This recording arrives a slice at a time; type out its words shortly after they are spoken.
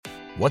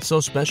What's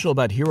so special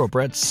about Hero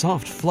Bread's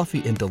soft,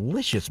 fluffy, and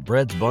delicious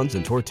breads, buns,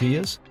 and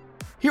tortillas?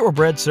 Hero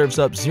Bread serves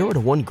up 0 to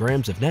 1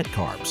 grams of net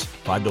carbs,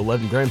 5 to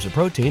 11 grams of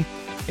protein,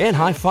 and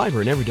high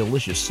fiber in every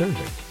delicious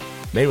serving.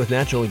 Made with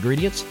natural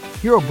ingredients,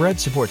 Hero Bread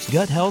supports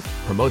gut health,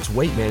 promotes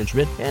weight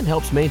management, and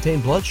helps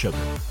maintain blood sugar.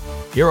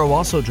 Hero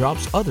also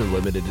drops other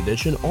limited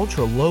edition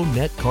ultra-low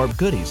net carb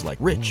goodies like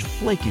rich,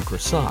 flaky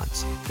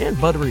croissants and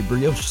buttery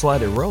brioche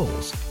slider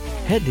rolls.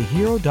 Head to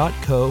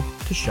hero.co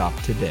to shop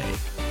today.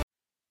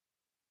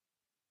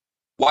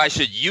 Why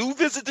should you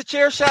visit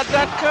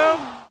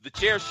thechairshot.com?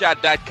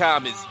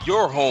 Thechairshot.com is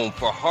your home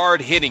for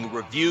hard-hitting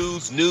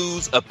reviews,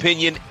 news,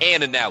 opinion,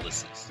 and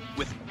analysis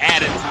with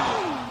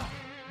attitude.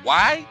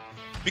 Why?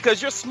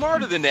 Because you're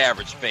smarter than the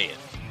average fan.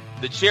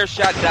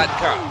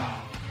 Thechairshot.com.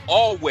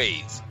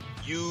 Always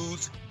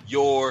use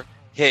your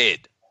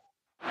head.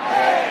 8,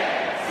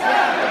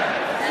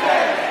 7,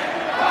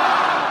 6,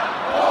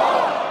 5,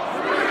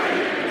 4, 3,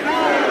 2,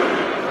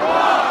 1.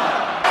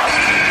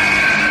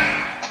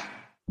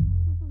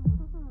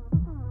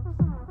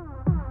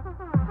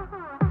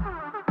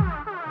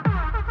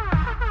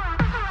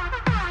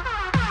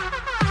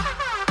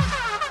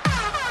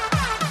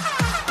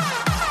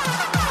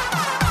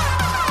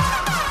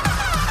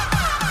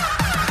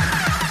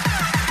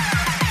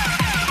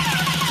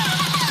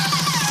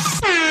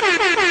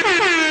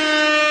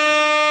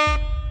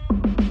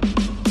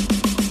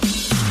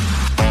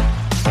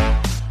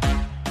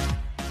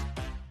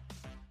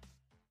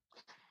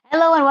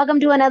 Hello and welcome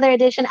to another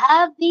edition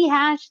of the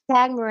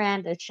Hashtag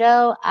Miranda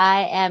Show.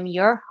 I am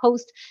your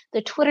host,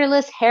 the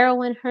Twitterless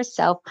heroine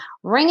herself,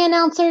 ring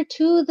announcer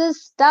to the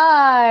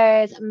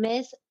stars,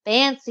 Miss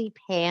Fancy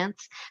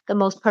Pants, the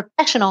most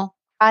professional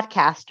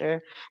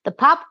podcaster, the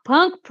pop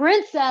punk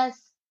princess,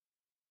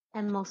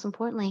 and most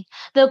importantly,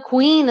 the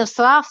queen of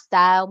soft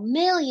style, $1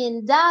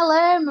 million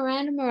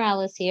Miranda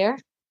Morales here.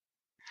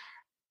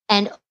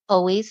 And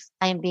always,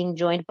 I am being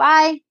joined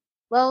by,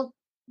 well,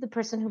 the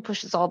person who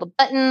pushes all the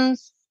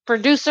buttons,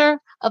 producer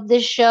of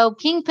this show,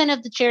 kingpin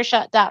of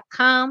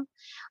thechairshot.com.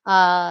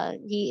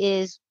 He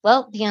is,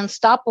 well, the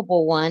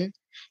unstoppable one,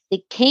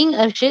 the king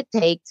of shit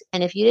takes.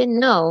 And if you didn't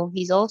know,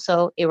 he's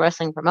also a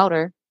wrestling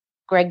promoter,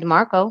 Greg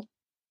DeMarco.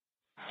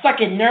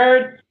 Fucking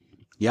nerd.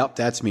 Yep,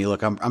 that's me.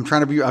 Look, I'm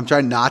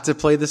trying not to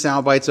play the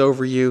sound bites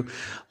over you.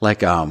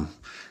 Like,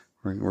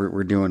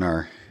 we're doing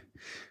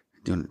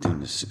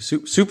this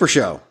super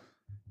show.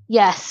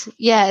 Yes.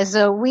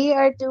 So we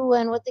are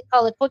doing what they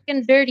call a quick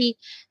and dirty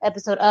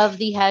episode of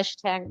the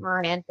Hashtag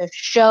Miranda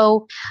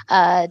Show.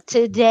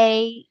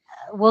 Today,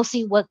 we'll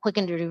see what quick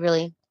and dirty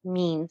really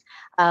means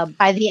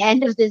by the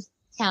end of this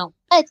count.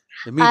 But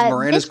it means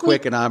Miranda's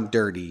quick and I'm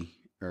dirty.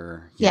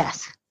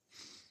 Yes.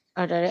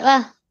 Or dirty.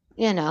 Well,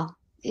 you know.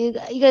 You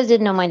guys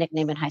didn't know my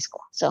nickname in high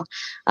school, so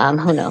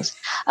who knows?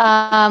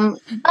 But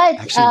it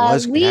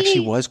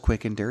actually was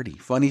quick and dirty.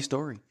 Funny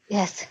story.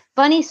 Yes,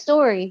 funny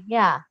story.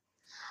 Yeah.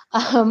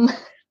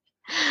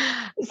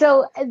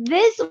 So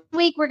this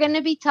week we're going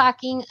to be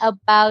talking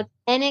about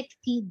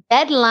NXT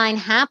Deadline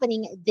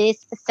happening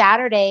this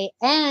Saturday,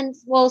 and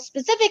well,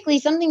 specifically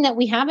something that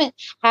we haven't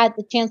had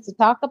the chance to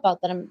talk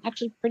about that I'm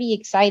actually pretty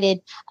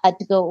excited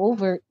to go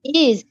over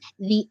is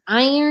the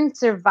Iron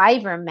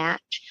Survivor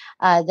match.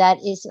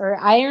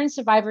 Iron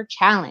Survivor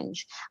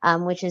Challenge,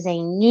 which is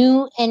a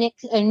new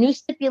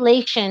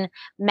stipulation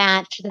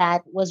match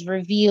that was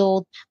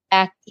revealed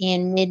back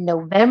in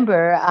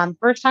mid-November.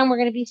 First time we're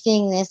going to be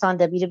seeing this on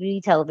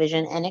WWE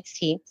television,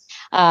 NXT.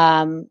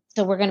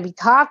 So we're going to be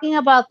talking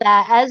about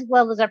that as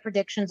well as our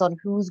predictions on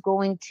who's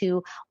going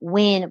to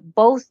win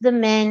both the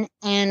men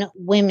and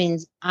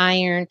women's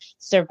Iron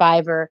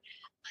Survivor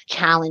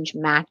Challenge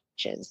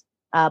matches.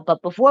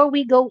 But before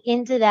we go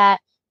into that,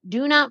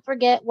 do not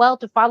forget,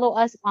 to follow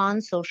us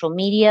on social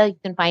media. You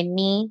can find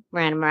me,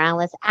 Miranda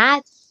Morales,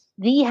 at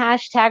the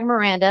Hashtag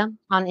Miranda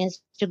on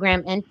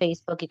Instagram and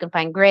Facebook. You can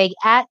find Greg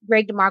at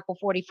Greg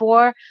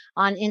DeMarco44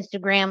 on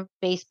Instagram,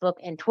 Facebook,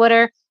 and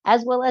Twitter,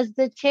 as well as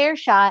the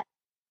Chairshot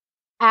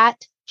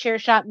at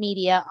Chairshot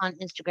Media on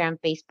Instagram,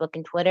 Facebook,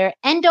 and Twitter.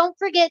 And don't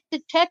forget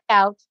to check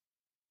out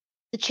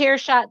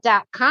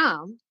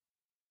thechairshot.com.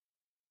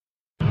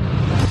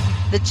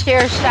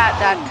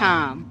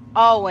 Thechairshot.com.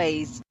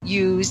 Always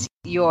use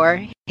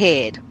your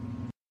head.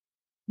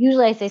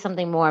 Usually I say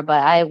something more,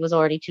 but I was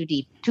already too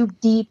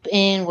deep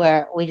in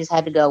where we just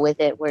had to go with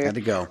it. Had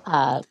to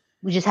go.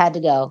 We just had to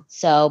go.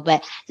 So,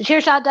 but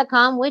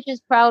thechairshot.com, which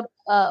is proud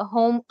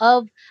home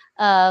of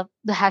the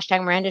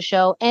Hashtag Miranda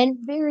Show and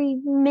very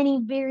many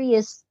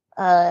various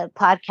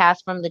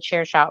podcasts from the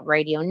Chairshot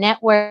Radio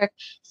Network.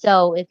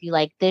 So if you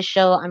like this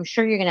show, I'm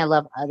sure you're going to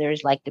love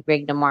others like the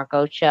Greg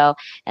DeMarco Show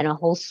and a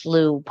whole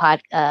slew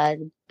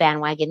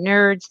Bandwagon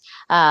Nerds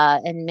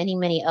and many,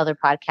 many other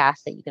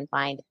podcasts that you can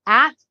find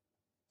at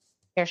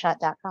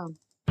Chairshot.com.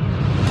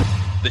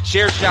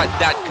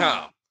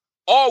 Thechairshot.com.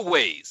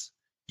 Always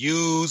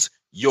use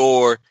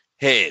your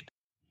head.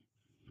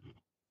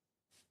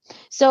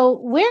 So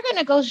we're going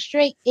to go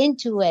straight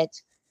into it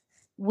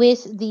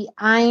with the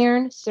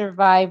Iron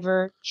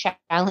Survivor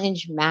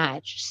Challenge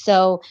match.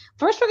 So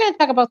first we're going to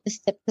talk about this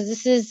tip because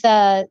this is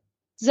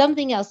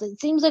something else.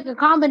 It seems like a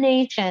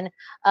combination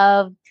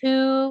of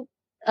two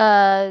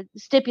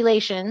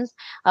stipulations,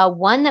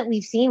 one that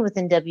we've seen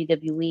within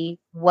WWE,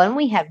 one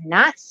we have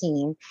not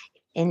seen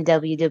in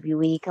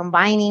WWE,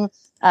 combining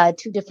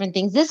two different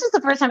things. This is the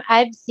first time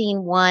I've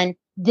seen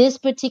this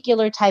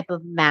particular type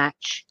of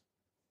match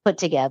put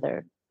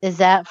together. Is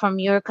that from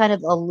your kind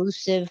of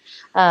elusive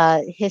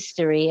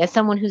history as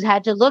someone who's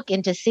had to look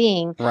into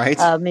seeing Right.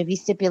 Maybe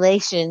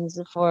stipulations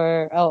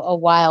for a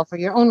while for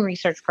your own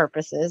research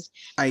purposes?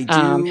 I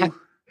do.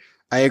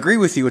 I agree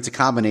with you. It's a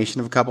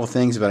combination of a couple of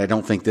things, but I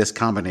don't think this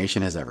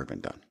combination has ever been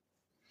done.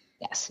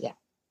 Yes, yeah.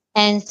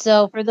 And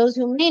so for those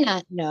who may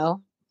not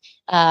know,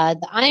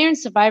 the Iron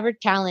Survivor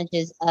Challenge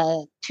is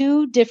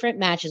two different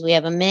matches. We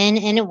have a men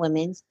and a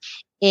women's.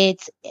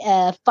 It's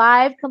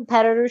 5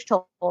 competitors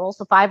total,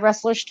 so 5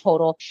 wrestlers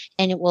total,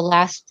 and it will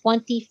last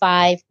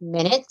 25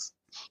 minutes.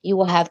 You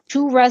will have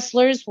 2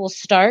 wrestlers will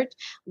start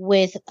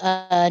with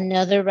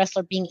another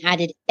wrestler being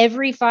added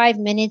every 5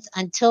 minutes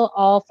until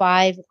all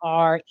 5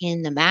 are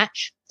in the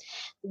match.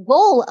 The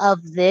goal of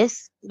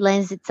this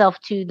lends itself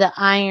to the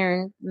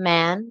Iron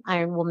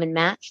Woman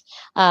match,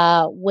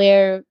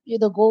 where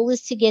the goal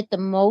is to get the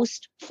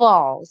most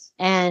falls.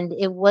 And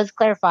it was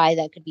clarified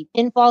that could be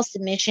pinfall,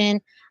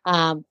 submission,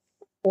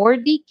 or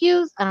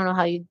DQs. I don't know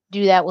how you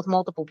do that with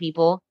multiple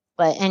people,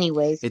 but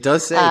anyways. It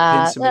does say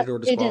pin, submitted, or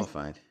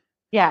disqualified.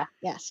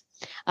 Yes.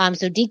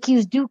 So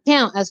DQs do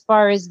count as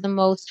far as the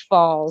most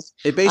falls.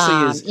 It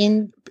basically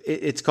is.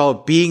 It's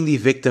called being the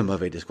victim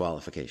of a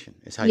disqualification.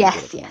 Is how you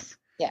get it.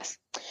 Yes.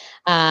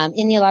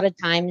 In the allotted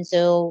time,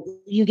 so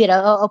you get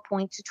a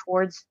point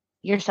towards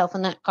yourself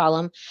in that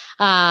column.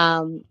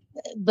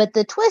 But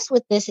the twist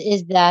with this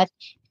is that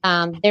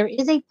there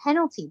is a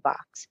penalty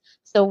box.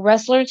 So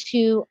wrestlers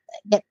who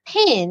get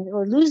pinned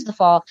or lose the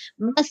fall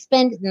must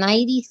spend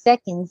 90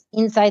 seconds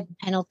inside the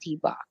penalty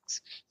box.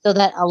 So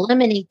that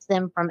eliminates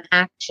them from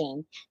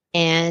action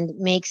and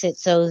makes it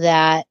so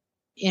that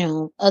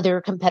other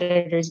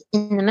competitors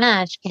in the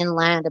match can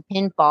land a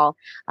pinfall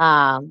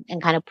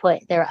and kind of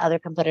put their other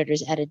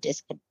competitors at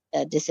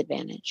a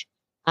disadvantage.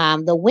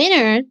 The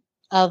winner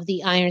of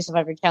the Iron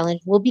Survivor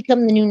Challenge will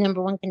become the new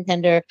number 1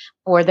 contender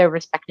for their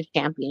respective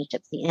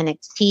championships, the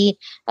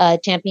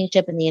NXT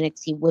Championship and the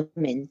NXT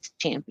Women's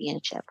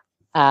Championship.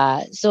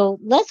 So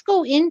let's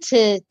go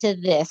into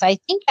this. I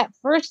think at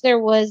first there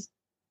was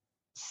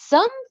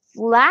some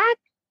flack,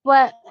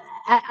 but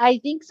I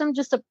think some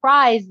just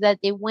surprised that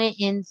they went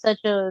in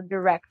such a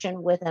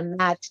direction with a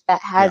match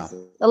that has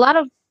a lot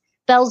of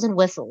bells and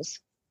whistles.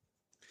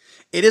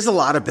 It is a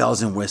lot of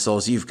bells and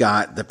whistles. You've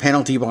got the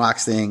penalty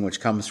box thing, which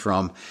comes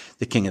from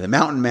the King of the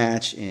Mountain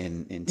match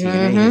in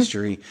TNA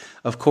history.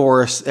 Of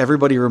course,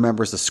 everybody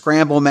remembers the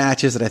scramble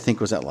matches that I think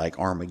was at like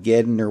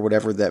Armageddon or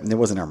whatever that. And it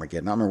wasn't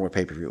Armageddon. I don't remember what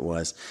pay-per-view it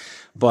was.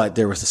 But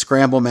there was the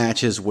scramble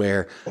matches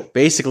where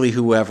basically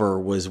whoever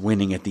was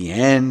winning at the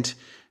end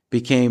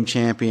became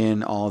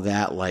champion, all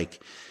that.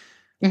 Like,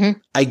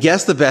 I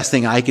guess the best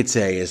thing I could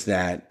say is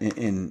that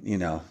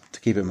to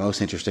keep it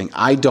most interesting,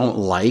 I don't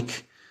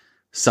like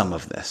some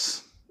of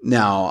this.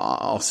 Now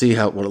I'll see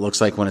what it looks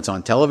like when it's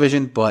on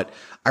television, but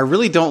I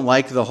really don't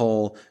like the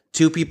whole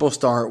 2 people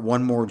start,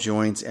 1 more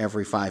joins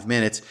every 5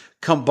 minutes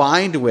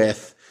combined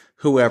with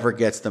whoever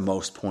gets the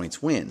most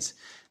points wins.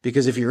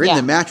 Because if you're in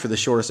the match for the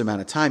shortest amount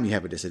of time, you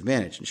have a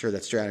disadvantage. And sure,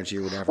 that's strategy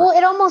or whatever. Well,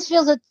 it almost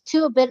feels a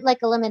bit like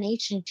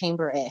Elimination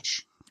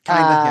Chamber-ish.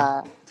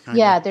 Kinda.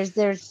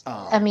 There's.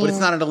 I mean, but it's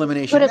not an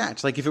elimination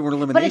match. Like if it were an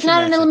elimination match, but it's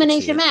not an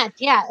elimination match.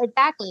 Yeah,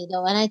 exactly.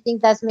 Though, and I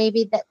think that's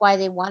maybe why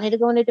they wanted to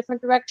go in a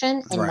different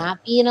direction and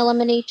not be an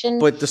elimination.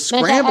 But the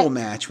scramble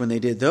match, when they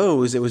did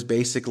those, it was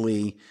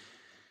basically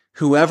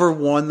whoever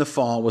won the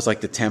fall was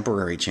like the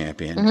temporary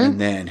champion,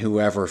 and then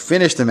whoever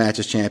finished the match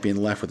as champion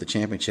left with the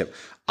championship.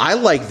 I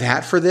like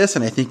that for this,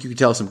 and I think you can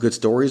tell some good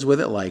stories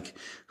with it. Like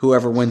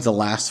whoever wins the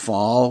last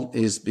fall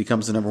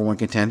becomes the number 1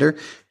 contender.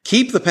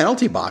 Keep the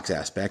penalty box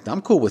aspect.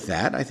 I'm cool with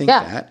that. I think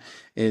that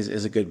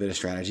is a good bit of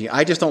strategy.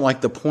 I just don't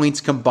like the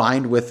points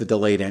combined with the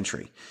delayed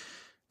entry.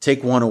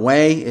 Take 1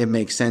 away. It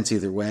makes sense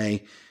either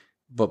way.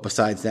 But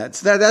besides that,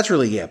 so that's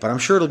really it. But I'm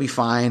sure it'll be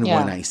fine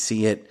when I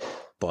see it.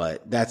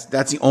 But that's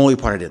the only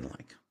part I didn't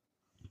like.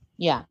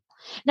 Yeah.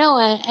 No,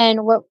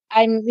 and what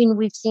I mean,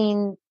 we've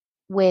seen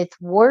with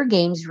War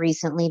Games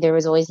recently, there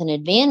was always an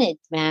advantage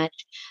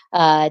match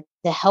to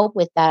help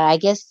with that. I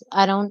guess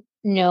I don't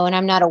know, and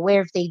I'm not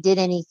aware if they did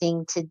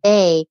anything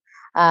today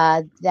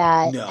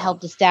that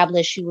helped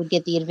establish who would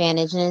get the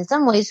advantage. And in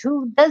some ways,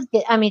 who does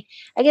get, I mean,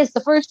 I guess the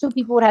first 2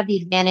 people would have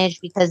the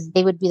advantage because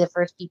they would be the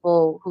first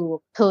people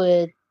who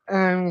could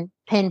earn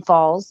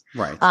pinfalls,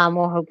 right?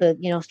 Or who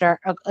could,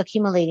 start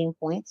accumulating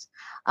points.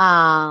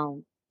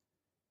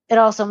 It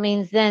also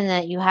means then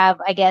that you have,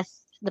 I guess,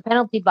 the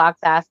penalty box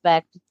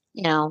aspect.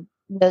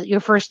 Your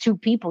first 2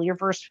 people, your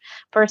first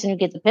person who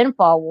gets a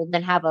pinfall will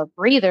then have a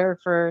breather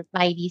for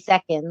 90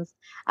 seconds.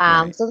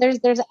 So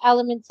there's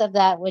elements of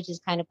that which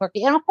is kind of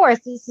quirky, and of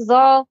course, this is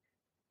all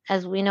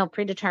as we know,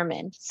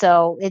 predetermined.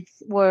 So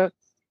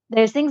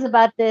there's things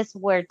about this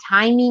where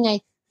timing,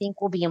 I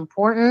think, will be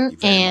important,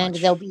 Very and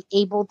much. they'll be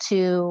able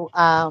to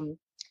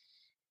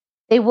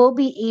they will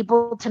be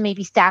able to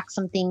maybe stack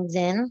some things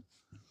in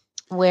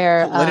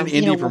where Let an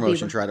indie we'll be.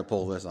 promotion try to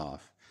pull this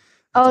off.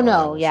 That's Oh all I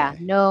no, will yeah, say.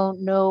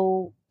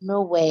 no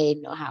way,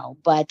 no how.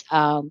 But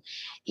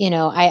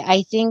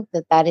I think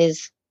that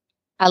is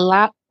a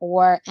lot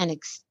for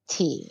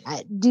NXT.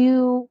 I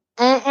do,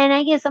 and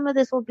I guess some of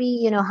this will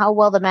be, how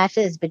well the match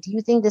is. But do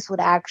you think this would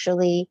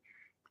actually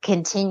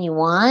continue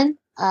on?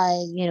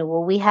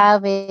 Will we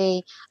have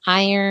a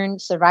Iron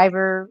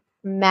Survivor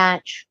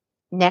match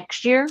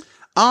next year?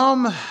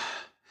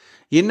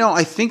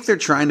 I think they're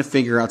trying to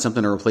figure out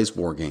something to replace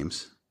War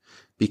Games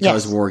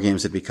because Yes. War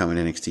Games had become an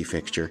NXT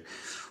fixture.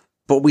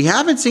 But we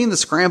haven't seen the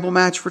Scramble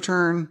match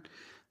return.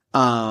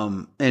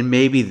 And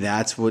maybe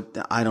that's what,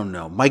 I don't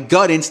know. My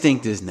gut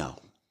instinct is no.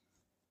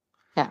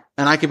 Yeah.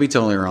 And I could be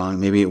totally wrong.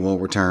 Maybe it will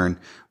return.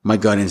 My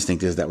gut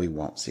instinct is that we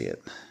won't see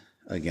it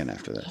again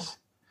after this.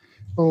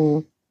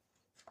 Ooh.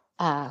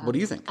 What do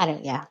you think? I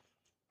don't. Yeah.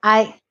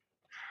 I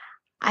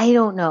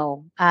don't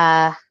know.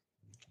 I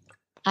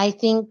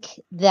think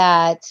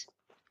that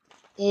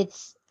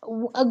it's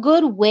a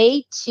good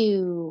way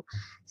to,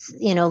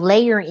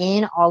 layer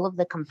in all of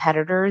the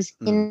competitors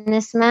in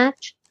this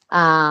match.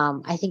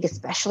 I think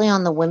especially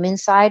on the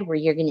women's side where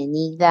you're going to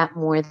need that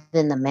more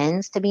than the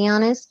men's, to be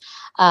honest.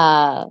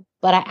 But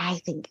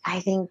I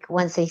think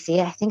once they see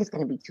it, I think it's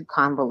going to be too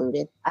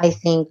convoluted. I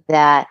think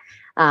that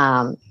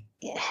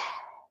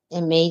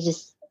it may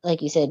just,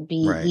 like you said,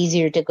 be Right.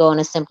 easier to go in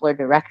a simpler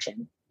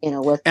direction. And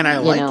I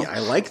like it. I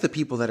like the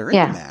people that are in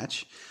the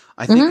match.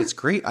 I think it's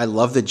great. I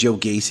love that Joe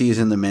Gacy is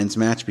in the men's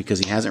match because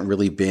he hasn't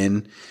really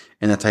been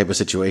in that type of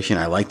situation.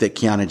 I like that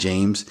Kiana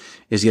James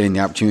is getting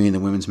the opportunity in the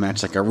women's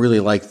match. Like, I really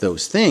like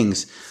those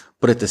things.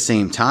 But at the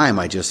same time,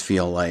 I just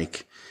feel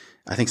like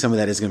I think some of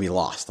that is going to be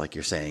lost, like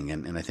you're saying.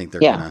 And I think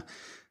they're going to,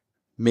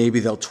 maybe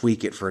they'll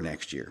tweak it for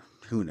next year.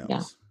 Who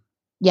knows?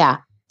 Yeah.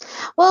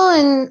 Well,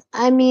 and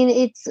I mean,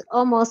 it's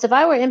almost, if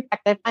I were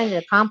Impact, I'd find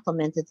it a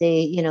compliment that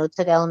they,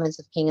 took elements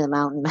of King of the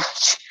Mountain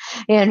match.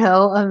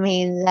 I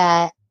mean,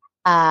 that,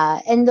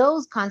 and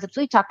those concepts,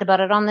 we talked about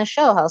it on the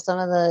show, how some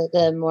of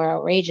the more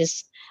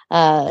outrageous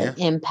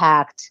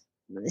Impact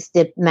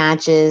stip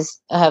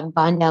matches have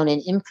gone down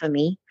in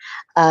infamy.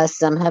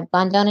 Some have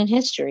gone down in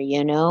history,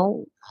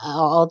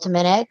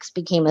 Ultimate X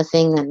became a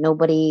thing that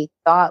nobody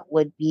thought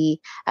would be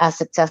as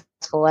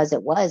successful as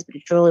it was, but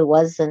it truly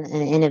was an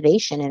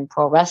innovation in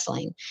pro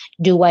wrestling.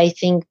 Do I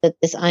think that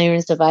this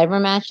Iron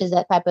Survivor match is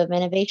that type of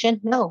innovation?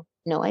 No,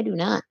 I do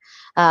not.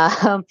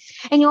 And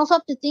you also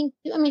have to think,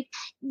 I mean,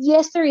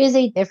 yes, there is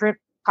a different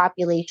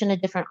population, a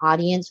different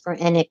audience for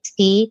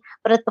NXT,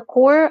 but at the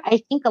core,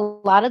 I think a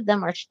lot of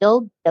them are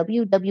still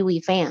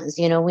WWE fans.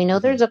 We know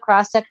there's a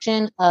cross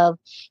section of,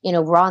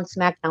 Raw and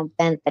SmackDown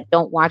fans that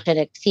don't watch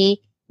NXT,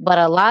 but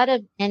a lot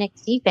of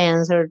NXT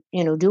fans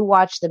do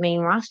watch the main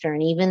roster.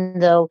 And even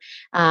though,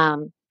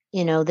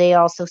 they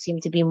also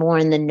seem to be more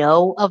in the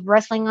know of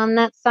wrestling on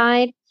that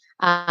side,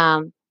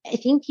 I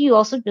think you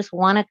also just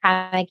want to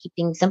kind of keep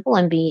things simple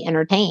and be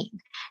entertained.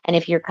 And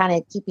if you're kind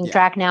of keeping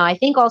track now, I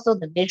think also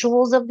the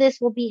visuals of this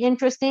will be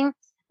interesting.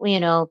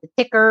 The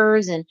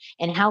tickers and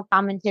how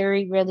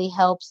commentary really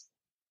helps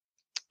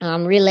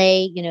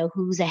relay,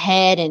 who's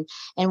ahead and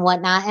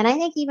whatnot. And I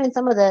think even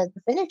some of the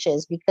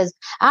finishes, because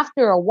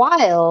after a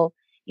while,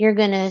 you're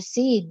going to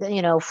see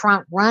the,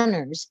 front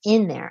runners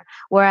in there.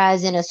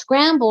 Whereas in a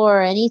scramble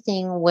or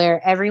anything where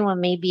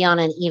everyone may be on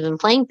an even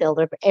playing field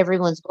or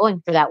everyone's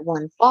going for that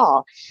one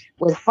fall,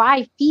 with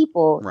 5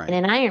 people in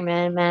an Iron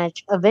Man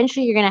match,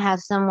 eventually you're going to have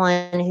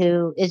someone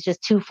who is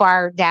just too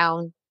far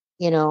down,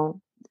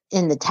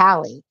 in the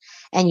tally,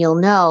 and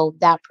you'll know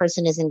that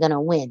person isn't going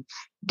to win.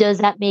 Does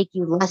that make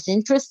you less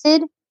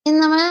interested in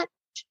the match,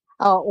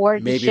 or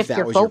maybe shift if that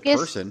your was focus? your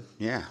person?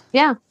 Yeah.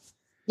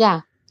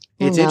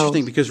 It's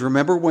interesting because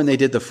remember when they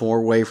did the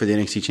 4-way for the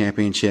NXT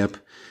Championship?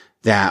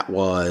 That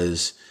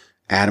was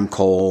Adam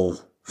Cole,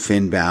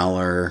 Finn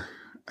Balor,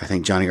 I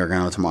think Johnny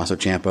Gargano, Tommaso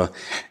Ciampa,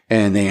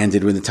 and they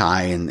ended with a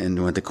tie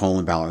and went to Cole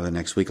and Balor the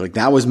next week. Like,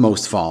 that was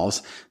most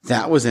falls.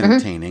 That was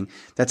entertaining.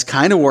 That's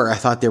kind of where I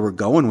thought they were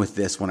going with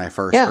this when I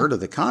first heard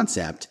of the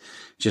concept.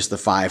 Just the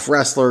 5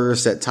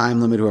 wrestlers, set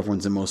time limit, whoever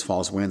wins the most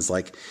falls wins.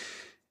 Like,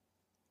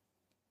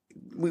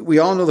 we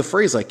all know the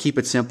phrase, like, keep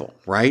it simple,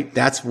 right?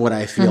 That's what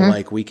I feel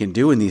like we can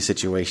do in these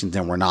situations,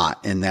 and we're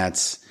not. And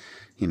that's,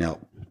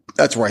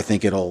 that's where I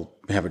think it'll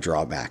have a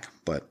drawback,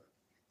 but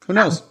who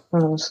knows?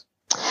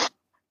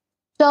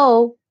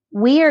 So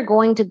we are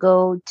going to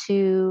go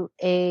to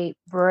a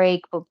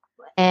break,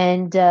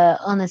 and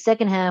on the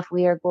second half,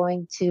 we are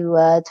going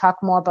to talk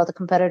more about the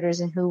competitors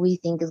and who we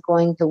think is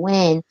going to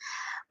win.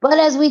 But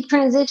as we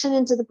transition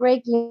into the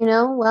break,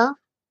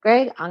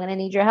 Greg, I'm going to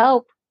need your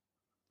help.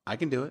 I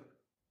can do it.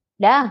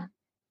 Yeah.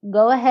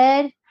 Go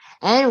ahead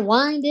and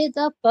wind it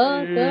the fuck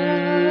up.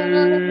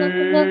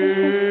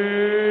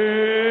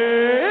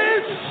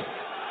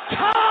 It's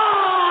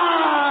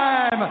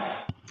time!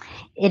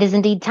 It is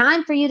indeed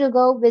time for you to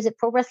go visit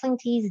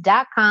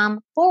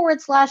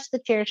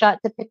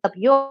prowrestlingtees.com/thechairshot to pick up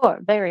your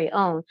very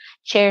own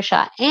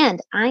Chairshot and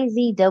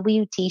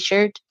IZW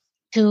t-shirt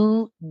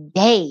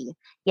today.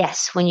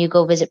 Yes, when you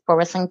go visit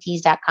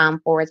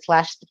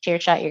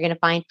prowrestlingtees.com/thechairshot, you're going to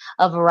find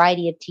a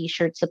variety of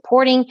t-shirts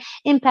supporting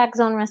Impact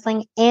Zone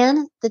Wrestling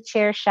and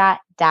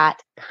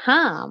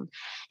thechairshot.com.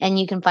 And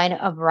you can find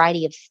a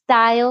variety of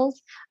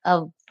styles,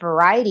 a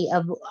variety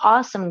of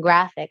awesome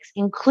graphics,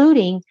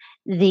 including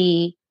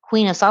the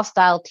Queen of Soft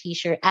Style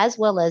t-shirt, as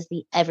well as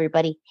the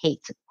Everybody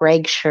Hates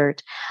Greg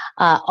shirt,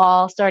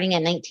 all starting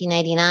at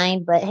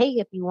 $19.99. But hey,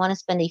 if you want to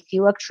spend a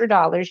few extra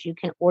dollars, you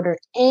can order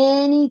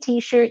any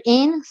t-shirt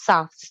in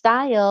soft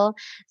style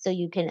so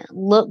you can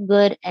look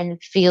good and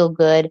feel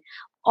good,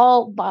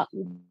 all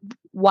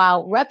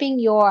while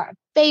repping your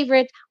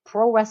favorite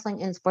pro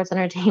wrestling and sports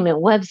entertainment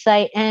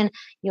website and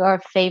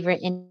your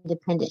favorite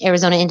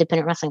Arizona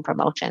independent wrestling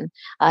promotion.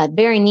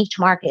 Very niche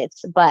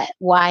markets, but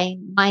why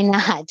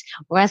not?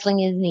 Wrestling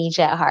is niche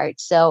at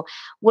heart. So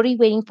what are you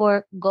waiting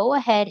for? Go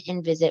ahead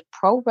and visit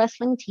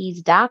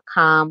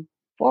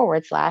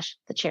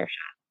prowrestlingtees.com/thechairshot.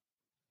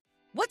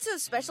 What's so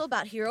special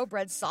about Hero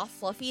Bread's soft,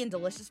 fluffy, and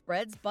delicious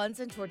breads, buns,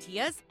 and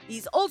tortillas?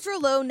 These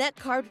ultra-low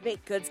net-carb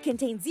baked goods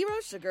contain zero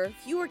sugar,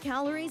 fewer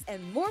calories,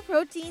 and more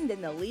protein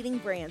than the leading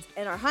brands,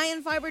 and are high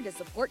in fiber to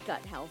support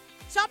gut health.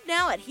 Shop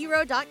now at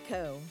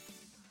hero.co.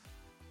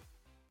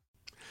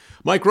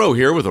 Mike Rowe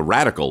here with a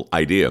radical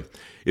idea.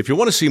 If you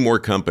want to see more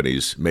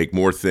companies make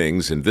more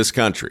things in this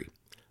country,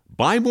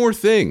 buy more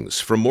things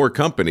from more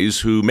companies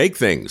who make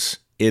things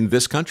in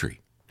this country.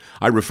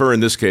 I refer in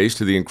this case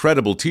to the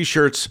incredible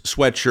t-shirts,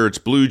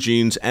 sweatshirts, blue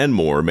jeans, and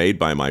more made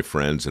by my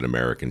friends at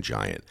American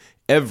Giant.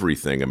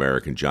 Everything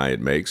American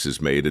Giant makes is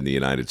made in the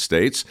United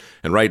States.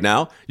 And right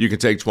now, you can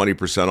take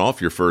 20%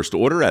 off your first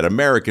order at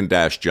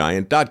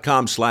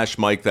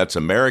american-giant.com/Mike. That's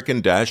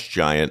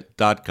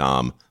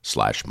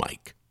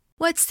american-giant.com/Mike.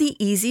 What's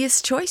the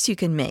easiest choice you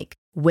can make?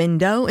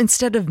 Window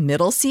instead of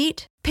middle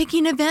seat?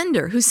 Picking a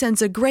vendor who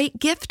sends a great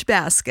gift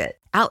basket?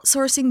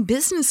 Outsourcing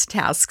business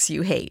tasks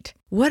you hate?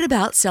 What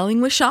about selling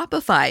with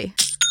Shopify?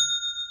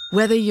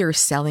 Whether you're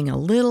selling a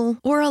little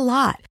or a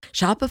lot,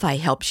 Shopify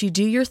helps you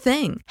do your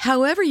thing,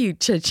 however you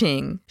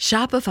cha-ching.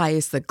 Shopify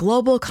is the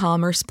global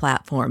commerce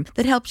platform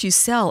that helps you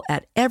sell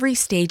at every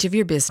stage of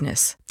your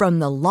business. From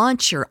the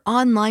launch your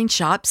online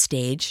shop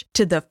stage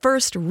to the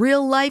first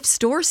real-life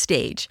store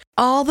stage,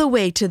 all the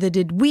way to the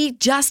did we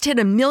just hit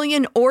 1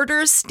 million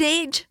orders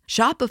stage.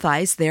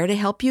 Shopify's there to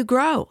help you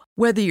grow.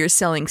 Whether you're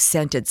selling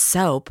scented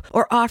soap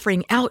or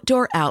offering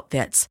outdoor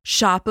outfits,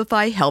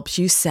 Shopify helps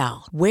you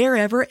sell.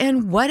 Wherever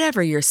and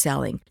whatever you're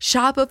selling,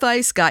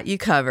 Shopify's got you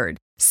covered.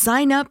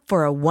 Sign up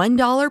for a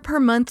 $1 per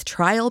month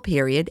trial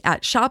period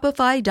at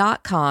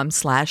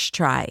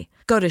shopify.com/try.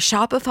 Go to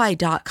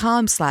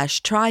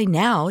shopify.com/try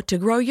now to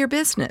grow your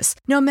business,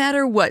 no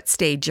matter what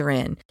stage you're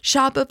in.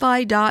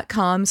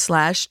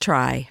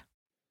 Shopify.com/try.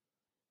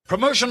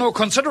 Promotional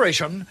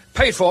consideration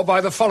paid for by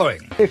the following.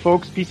 Hey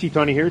folks, PC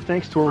Tony here.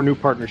 Thanks to our new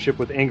partnership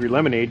with Angry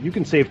Lemonade, you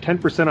can save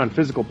 10% on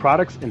physical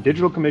products and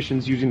digital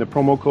commissions using the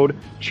promo code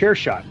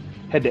ChairShot.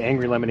 Head to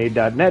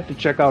angrylemonade.net to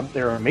check out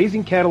their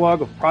amazing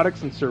catalog of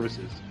products and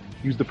services.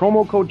 Use the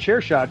promo code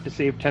ChairShot to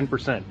save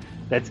 10%.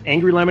 That's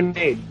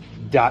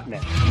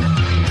angrylemonade.net.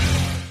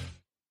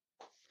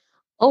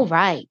 All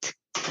right.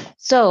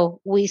 So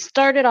we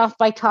started off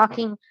by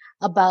talking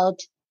about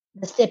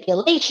the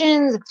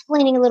stipulations,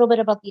 explaining a little bit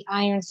about the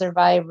Iron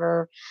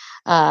Survivor,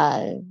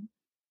 the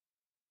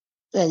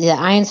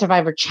Iron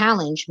Survivor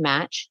Challenge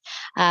match.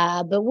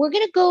 But we're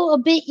going to go a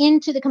bit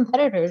into the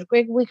competitors.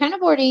 Greg, we kind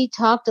of already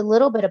talked a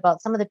little bit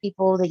about some of the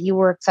people that you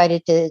were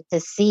excited to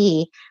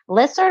see.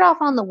 Let's start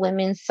off on the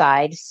women's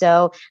side.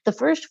 So the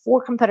first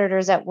 4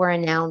 competitors that were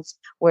announced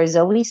were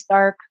Zoe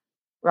Stark,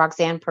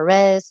 Roxanne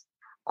Perez,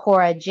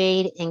 Cora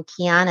Jade, and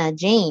Kiana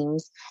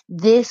James.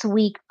 This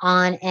week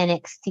on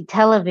NXT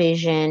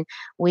television,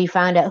 we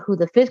found out who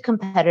the 5th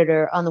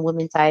competitor on the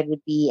women's side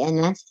would be,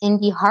 and that's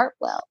Indy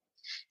Hartwell.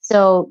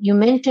 So you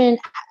mentioned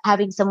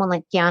having someone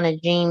like Kiana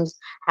James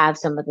have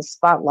some of the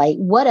spotlight.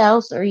 What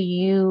else are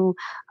you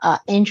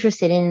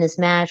interested in this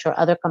match, or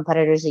other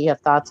competitors that you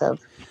have thoughts of?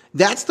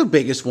 That's the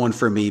biggest one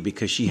for me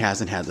because she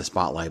hasn't had the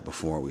spotlight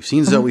before. We've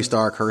seen Zoe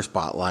Stark, her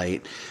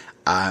spotlight.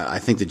 I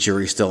think the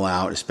jury's still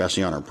out,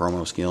 especially on her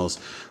promo skills.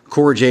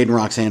 Cora Jade and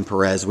Roxanne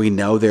Perez, we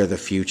know they're the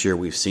future.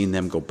 We've seen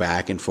them go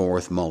back and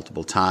forth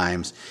multiple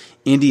times.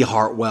 Indy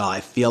Hartwell,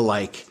 I feel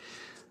like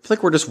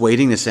we're just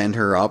waiting to send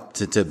her up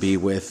to be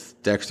with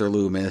Dexter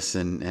Lumis.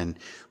 And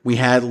we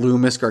had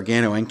Lumis,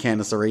 Gargano, and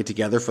Candice LeRae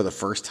together for the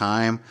first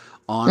time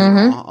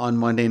on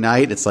Monday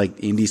night. It's like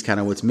Indy's kind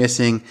of what's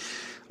missing.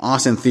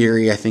 Austin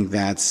Theory, I think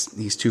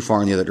he's too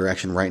far in the other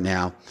direction right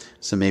now.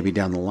 So maybe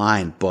down the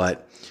line,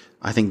 but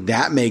I think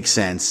that makes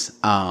sense.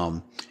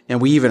 And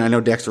I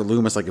know Dexter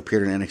Lumis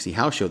appeared in an NXT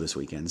house show this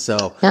weekend.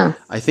 So yeah.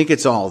 I think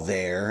it's all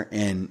there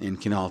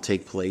and can all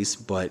take place.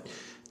 But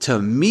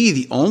to me,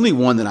 the only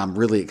one that I'm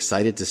really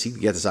excited to see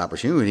get this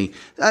opportunity,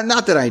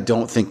 not that I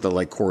don't think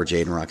that Cora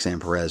Jade and Roxanne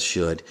Perez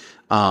should,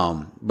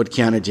 But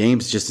Kiana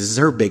James, this is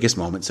her biggest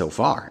moment so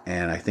far.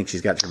 And I think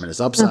she's got tremendous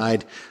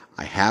upside.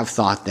 I have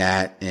thought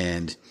that,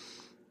 and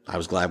I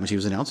was glad when she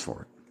was announced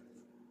for it.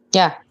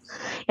 Yeah.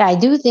 Yeah, I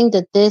do think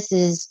that this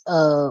is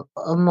a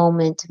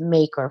moment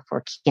maker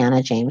for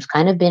Kiana James,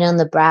 kind of been on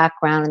the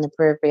background in the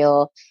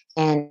peripheral,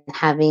 and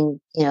having,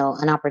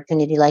 an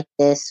opportunity like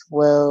this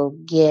will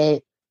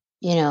get,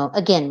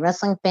 again,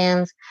 wrestling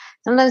fans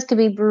sometimes could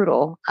be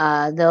brutal.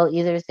 They'll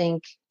either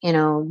think,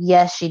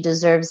 yes, she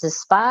deserves this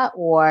spot,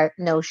 or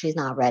no, she's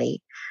not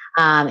ready.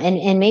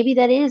 And maybe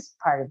that is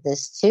part of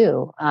this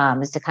too,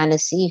 is to kind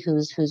of see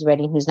who's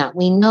ready and who's not.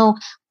 We know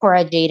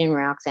Cora Jade and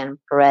Roxanne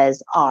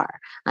Perez are.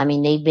 I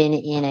mean, they've been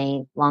in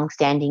a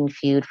long-standing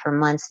feud for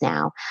months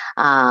now,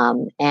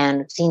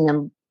 and seen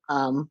them,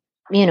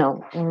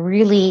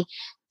 really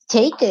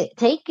take it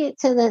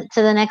to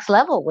the next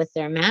level with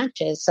their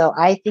matches. So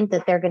I think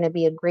that they're going to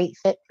be a great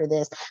fit for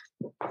this.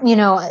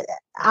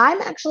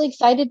 I'm actually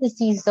excited to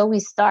see Zoe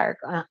Stark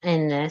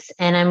in this,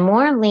 and I'm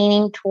more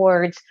leaning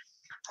towards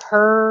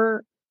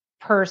her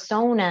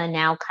persona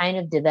now kind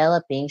of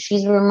developing.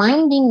 She's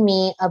reminding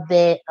me a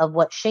bit of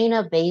what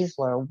Shayna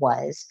Baszler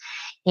was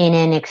in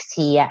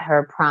NXT at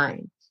her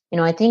prime.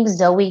 I think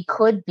Zoe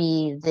could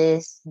be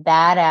this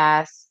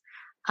badass,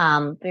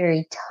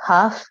 very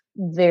tough,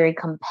 very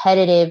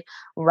competitive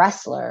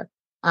wrestler.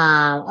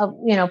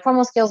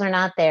 Promo skills are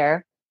not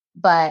there,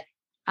 but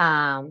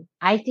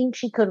I think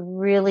she could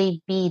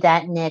really be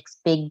that next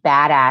big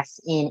badass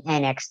in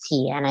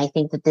NXT. And I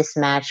think that this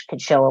match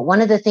could show it.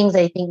 One of the things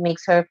I think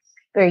makes her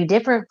very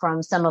different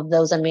from some of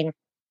those, I mean,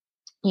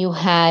 you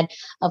had,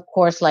 of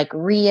course, like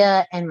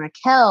Rhea and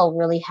Raquel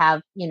really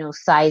have,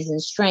 size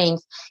and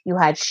strength. You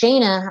had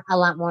Shayna, a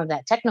lot more of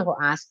that technical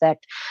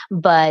aspect,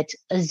 but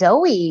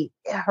Zoe,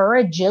 her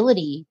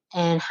agility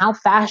and how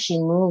fast she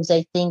moves,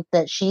 I think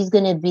that she's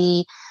going to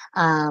be,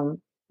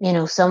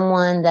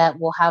 someone that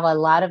will have a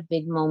lot of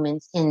big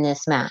moments in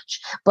this match,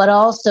 but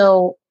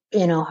also,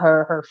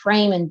 her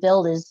frame and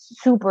build is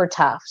super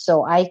tough.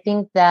 So I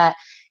think that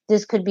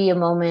this could be a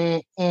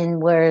moment in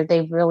where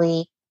they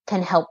really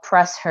can help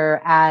press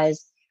her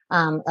as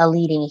a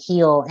leading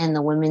heel in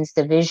the women's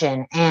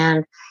division.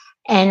 And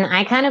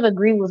I kind of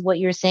agree with what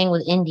you're saying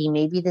with Indy.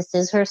 Maybe this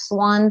is her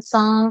swan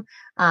song.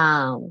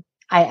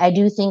 I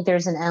do think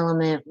there's an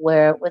element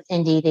where with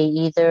Indy, they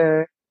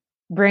either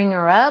bring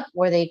her up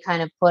or they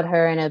kind of put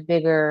her in a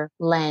bigger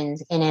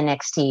lens in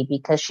NXT,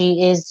 because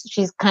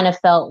she's kind of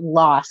felt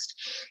lost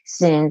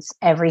since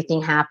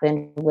everything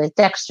happened with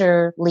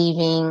Dexter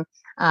leaving,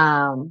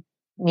 her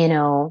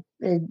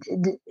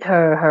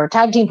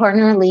tag team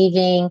partner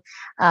leaving,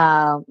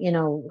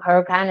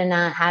 her kind of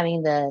not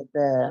having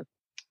the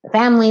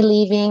family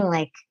leaving.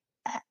 Like,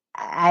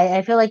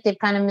 I feel like they've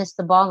kind of missed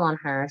the ball on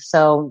her.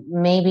 So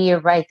maybe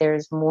you're right.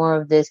 There's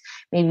more of this,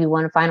 maybe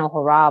one final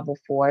hurrah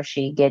before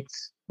she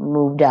gets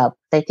moved up.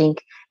 I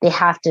think they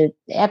have to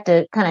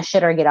kind of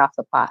shit or get off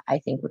the pot, I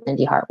think, with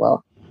Indy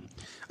Hartwell.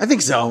 I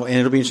think so. And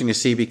it'll be interesting to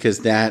see, because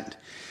that,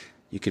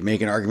 you could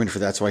make an argument for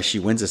that's why she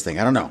wins this thing.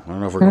 I don't know. I don't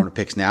know if we're going to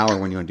picks now or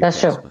when you want to do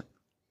that's picks. True.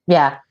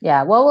 But.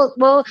 Yeah. Well,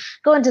 we'll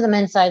go into the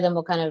men's side, then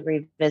we'll kind of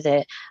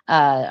revisit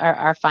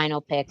our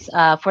final picks.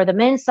 For the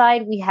men's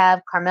side, we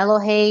have Carmelo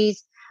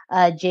Hayes,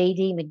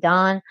 JD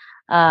McDonough,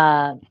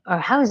 or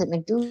how is it?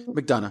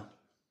 McDonough,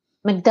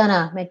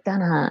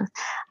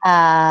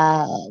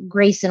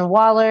 Grayson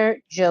Waller,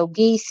 Joe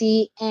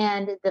Gacy,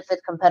 and the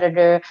fifth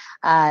competitor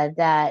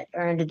that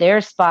earned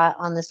their spot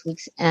on this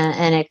week's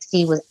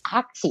NXT was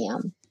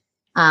Axiom.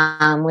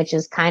 Which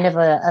is kind of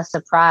a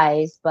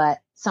surprise, but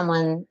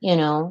someone,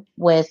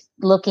 with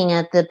looking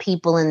at the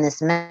people in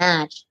this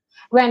match,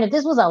 granted, if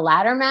this was a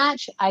ladder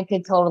match, I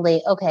could kind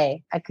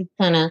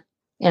of,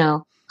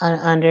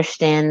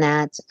 understand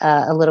that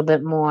a little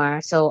bit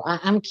more. So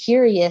I'm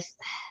curious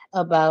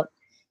about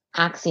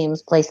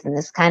Axiom's placement.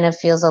 This kind of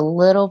feels a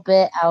little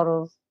bit out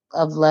of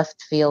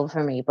left field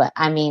for me, but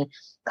I mean,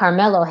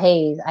 Carmelo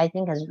Hayes, I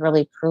think, has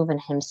really proven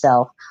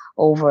himself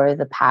over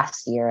the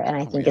past year, and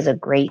I think is a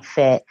great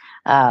fit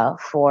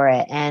for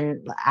it.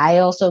 And I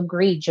also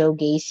agree, Joe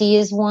Gacy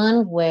is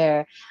one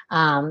where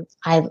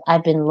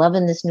I've been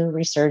loving this new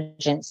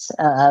resurgence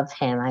of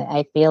him.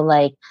 I feel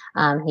like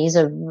he's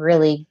a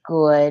really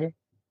good.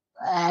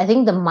 I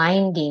think the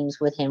mind games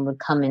with him would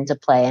come into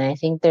play, and I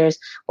think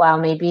while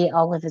maybe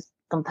all of his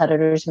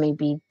competitors may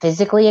be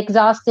physically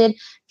exhausted,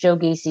 Joe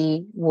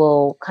Gacy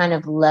will kind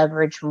of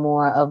leverage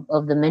more of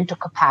the mental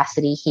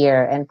capacity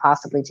here and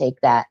possibly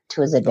take that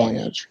to his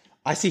advantage. Oh,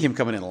 yeah. I see him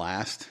coming in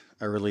last.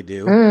 I really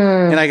do.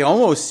 And I can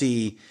almost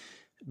see,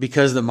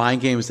 because the mind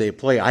games they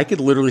play, I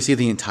could literally see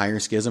the entire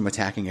Schism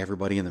attacking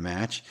everybody in the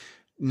match,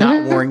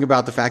 not worrying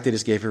about the fact they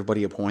just gave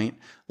everybody a point.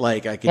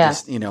 Like, I could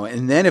just,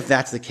 and then if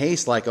that's the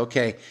case, like,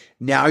 okay,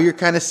 now you're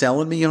kind of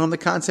selling me on the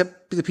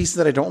concept, the pieces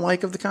that I don't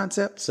like of the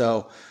concept.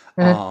 So,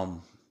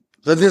 so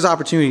there's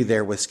opportunity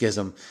there with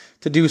Schism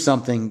to do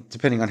something,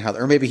 depending on how,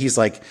 or maybe he's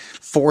like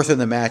fourth in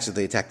the match if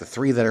they attack the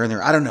three that are in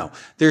there. I don't know.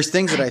 There's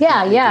things that I think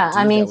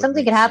I mean,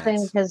 something could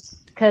happen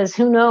because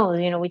who knows?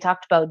 We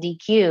talked about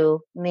DQ.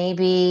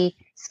 Maybe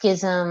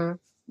Schism,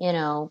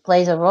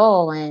 plays a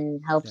role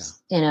and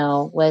helps,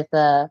 with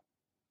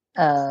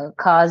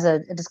cause a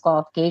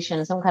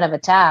disqualification, some kind of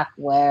attack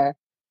where,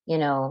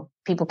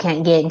 people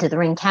can't get into the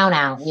ring count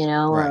out,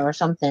 Right. or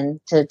something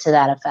to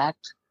that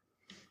effect.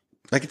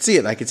 I could see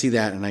it. I could see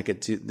that. And I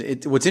could see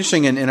it. What's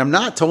interesting, and I'm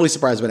not totally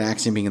surprised about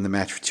Axiom being in the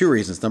match for two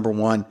reasons. Number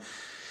one,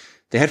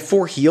 they had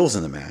 4 heels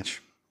in the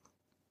match,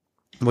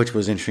 which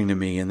was interesting to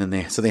me. And then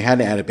they had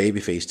to add a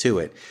babyface to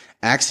it.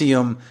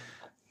 Axiom,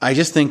 I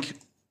just think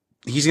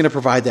he's going to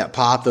provide that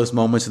pop, those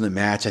moments in the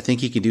match. I think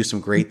he can do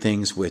some great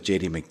things with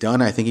JD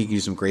McDonough. I think he can do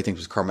some great things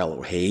with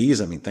Carmelo Hayes.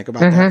 I mean, think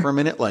about that for a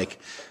minute. Like,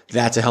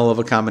 that's a hell of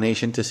a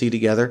combination to see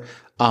together.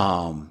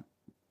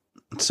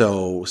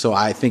 So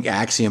I think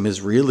Axiom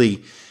is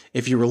really,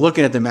 if you were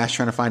looking at the match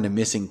trying to find a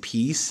missing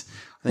piece,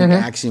 I think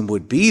Axiom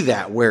would be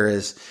that.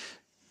 Whereas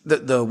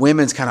the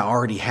women's kind of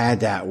already had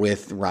that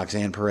with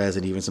Roxanne Perez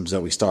and even some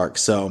Zoe Stark.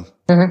 So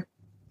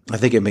I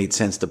think it made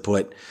sense to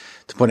put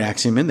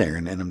Axiom in there,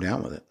 and I'm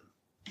down with it.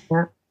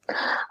 Yeah.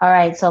 All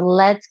right. So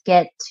let's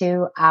get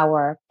to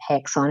our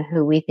picks on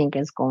who we think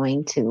is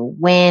going to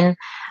win.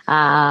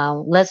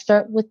 Let's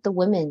start with the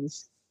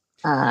women's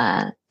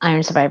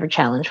Iron Survivor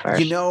Challenge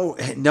first.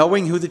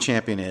 Knowing who the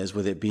champion is,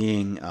 with it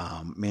being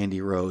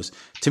Mandy Rose,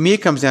 to me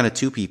it comes down to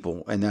 2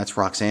 people, and that's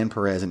Roxanne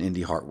Perez and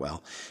Indy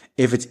Hartwell.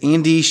 If it's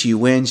Indy, she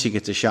wins, she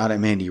gets a shot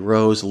at Mandy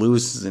Rose,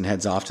 loses and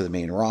heads off to the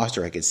main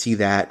roster. I could see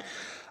that.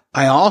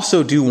 I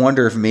also do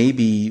wonder if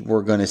maybe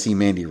we're going to see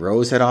Mandy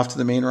Rose head off to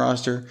the main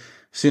roster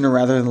sooner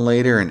rather than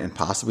later, and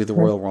possibly the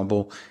Royal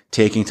Rumble,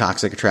 taking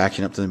Toxic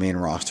Attraction up to the main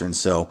roster. And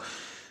so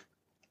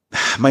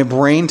my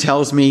brain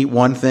tells me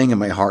one thing and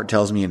my heart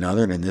tells me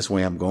another. And in this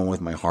way, I'm going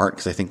with my heart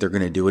because I think they're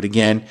going to do it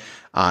again.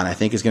 And I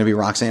think it's going to be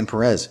Roxanne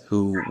Perez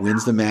who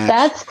wins the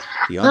match.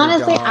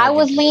 Honestly, I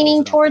was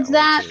leaning towards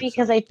that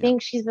because I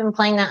think she's been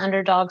playing that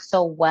underdog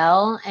so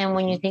well. And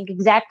when you think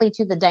exactly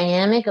to the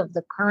dynamic of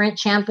the current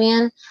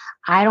champion,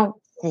 I don't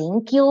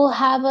think you'll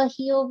have a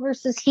heel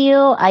versus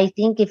heel. I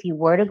think if you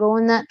were to go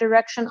in that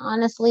direction,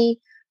 honestly,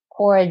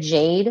 Cora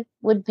Jade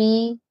would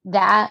be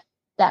that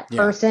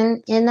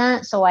person in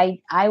that. So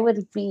I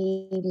would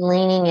be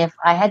leaning, if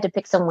I had to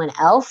pick someone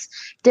else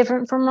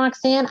different from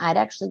Roxanne, I'd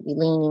actually be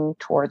leaning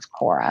towards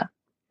Cora,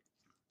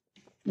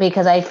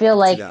 because I feel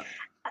like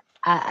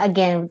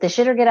again, the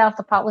shit or get off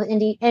the pot with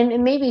Indy,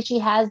 and maybe she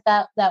has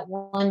that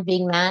one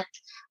big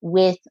match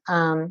with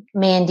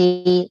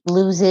Mandy,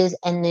 loses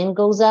and then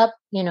goes up.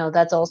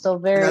 That's also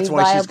very That's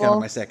why viable. She's kind of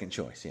my second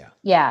choice.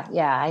 Yeah.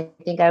 I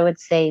think I would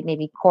say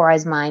maybe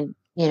Cora's mine.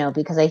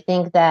 Because I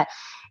think that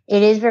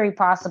it is very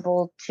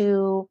possible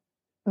to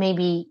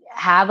maybe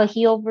have a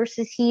heel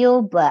versus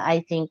heel, but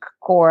I think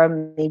Cora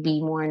may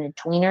be more in a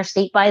tweener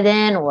state by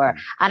then, or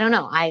I don't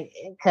know.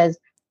 Because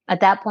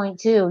at that point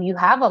too, you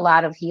have a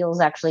lot of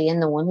heels actually in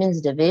the women's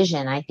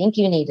division. I think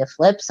you need to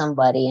flip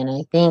somebody, and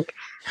I think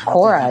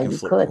Cora, you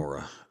could.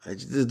 Cora.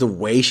 The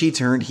way she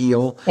turned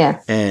heel,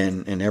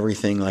 and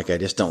everything, like, I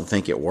just don't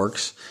think it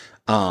works.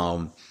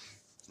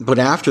 But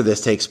after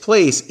this takes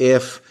place,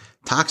 if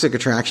Toxic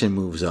Attraction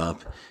moves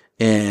up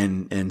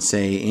and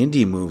say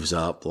Indy moves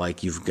up,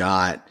 like, you're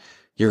going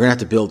to have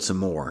to build some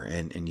more,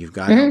 and you've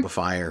got Alba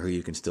Fire who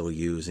you can still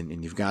use,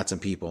 and you've got some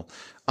people.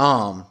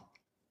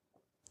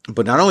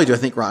 But not only do I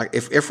think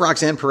if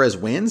Roxanne Perez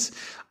wins,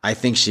 I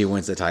think she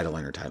wins the title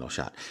in her title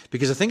shot.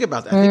 Because the thing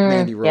about that, I think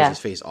Mandy Rose has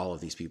faced all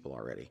of these people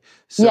already.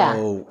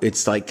 So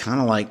it's like, kind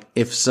of like,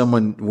 if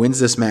someone wins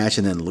this match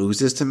and then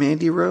loses to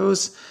Mandy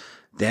Rose,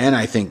 then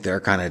I think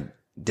they're kind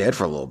of dead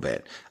for a little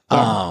bit.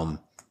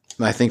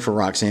 I think for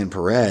Roxanne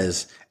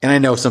Perez, and I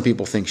know some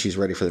people think she's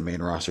ready for the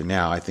main roster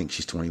now. I think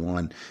she's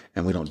 21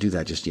 and we don't do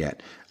that just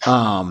yet.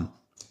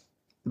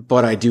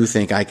 But I do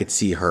think I could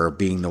see her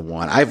being the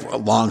one. I've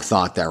long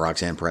thought that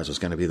Roxanne Perez was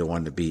going to be the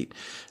one to beat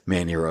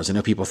Mandy Rose. I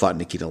know people thought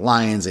Nikita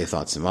Lyons, they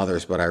thought some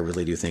others, but I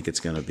really do think it's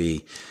going to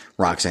be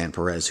Roxanne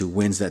Perez who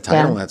wins that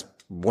title. And that's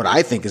what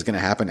I think is going to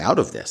happen out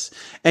of this.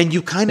 And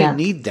you kind of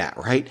need that,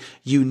 right?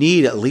 You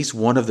need at least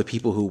one of the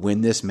people who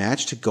win this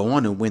match to go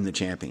on and win the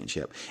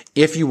championship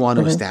if you want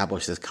to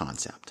establish this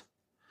concept.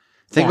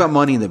 Think about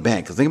Money in the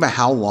Bank. Think about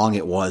how long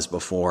it was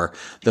before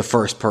the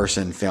first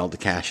person failed to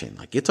cash in.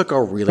 Like, it took a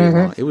really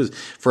long, it was,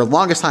 for the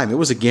longest time, it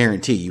was a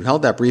guarantee. You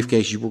held that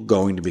briefcase, you were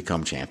going to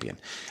become champion.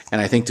 And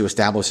I think to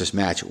establish this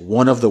match,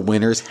 one of the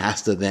winners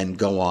has to then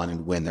go on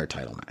and win their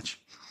title match.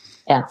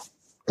 Yeah.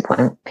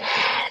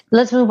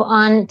 Let's move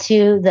on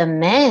to the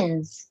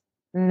men's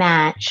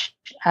match.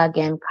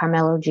 Again,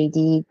 Carmelo,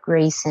 JD,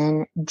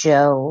 Grayson,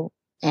 Joe,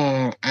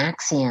 and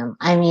Axiom.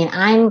 I mean,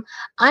 I'm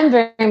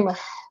very much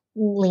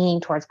leaning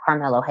towards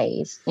Carmelo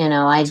Hayes.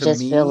 I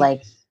just feel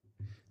like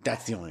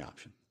that's the only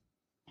option,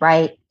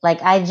 right?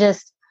 Like, I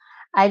just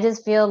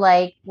feel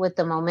like with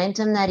the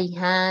momentum that he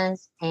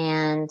has,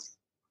 and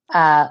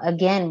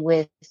again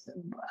with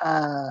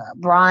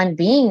Braun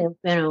being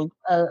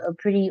a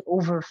pretty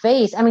over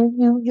face. I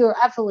mean, you're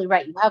absolutely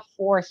right. You have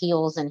 4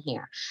 heels in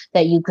here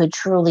that you could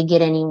truly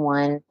get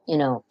anyone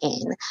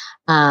in.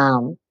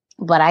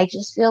 But I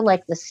just feel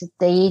like the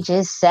stage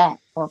is set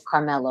for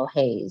Carmelo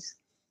Hayes.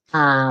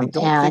 I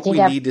don't yeah, think I think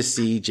we need to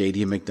see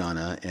JD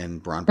McDonough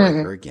and Braun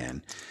Breaker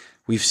again.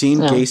 We've seen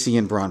Gacy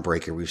and Braun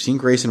Breaker. We've seen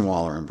Grayson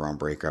Waller and Braun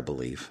Breaker, I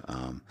believe.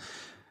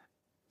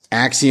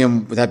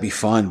 Axiom, that'd be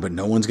fun, but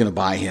no one's going to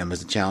buy him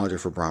as a challenger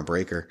for Braun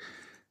Breaker.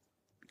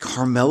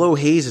 Carmelo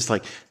Hayes is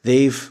like,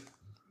 the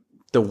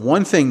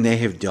one thing they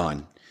have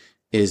done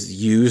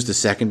is use the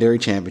secondary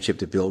championship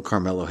to build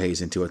Carmelo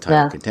Hayes into a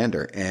title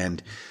contender.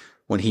 And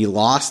when he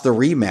lost the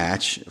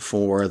rematch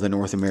for the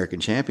North American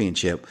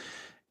Championship,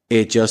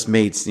 it just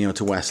made,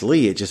 to Wes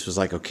Lee, it just was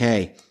like,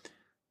 okay,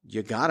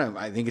 you got him.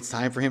 I think it's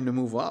time for him to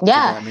move up.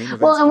 Yeah. To that main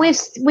event Well, and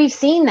spot. we've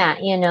seen that,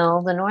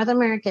 the North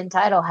American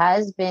title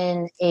has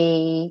been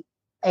a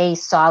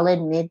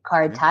solid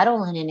mid-card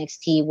title in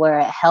NXT where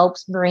it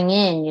helps bring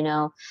in,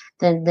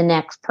 the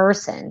next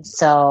person.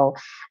 So,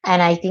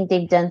 and I think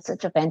they've done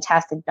such a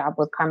fantastic job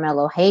with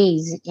Carmelo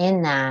Hayes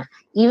in that.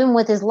 Even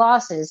with his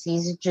losses,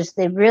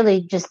 they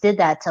really just did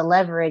that to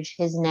leverage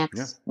his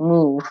next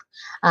move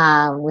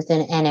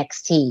within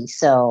NXT.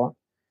 So,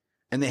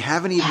 and they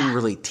haven't even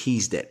really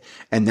teased it.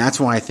 And that's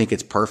why I think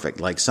it's perfect.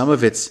 Like some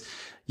of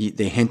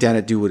they hint at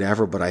it, do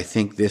whatever, but I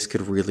think this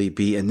could really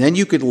be, and then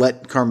you could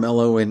let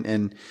Carmelo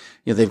and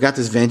they've got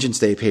this Vengeance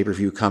Day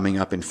pay-per-view coming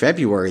up in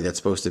February that's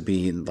supposed to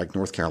be in like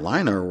North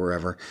Carolina or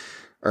wherever,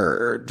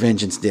 or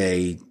Vengeance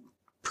Day,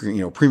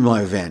 premium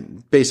live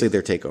event, basically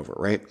their takeover,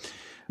 right?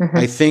 Mm-hmm.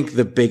 I think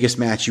the biggest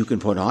match you can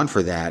put on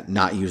for that,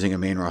 not using a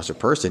main roster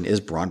person, is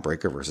Braun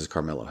Breaker versus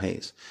Carmelo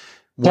Hayes.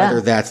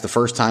 Whether that's the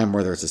first time,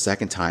 whether it's the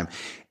second time.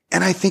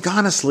 And I think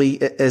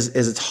honestly, as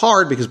it's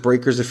hard because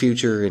Breaker's the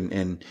future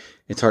and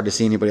it's hard to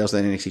see anybody else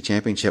in that NXT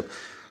championship.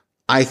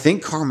 I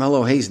think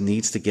Carmelo Hayes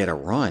needs to get a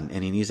run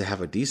and he needs to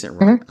have a decent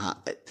run.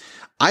 Mm-hmm.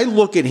 I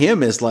look at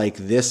him as like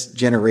this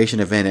generation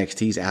of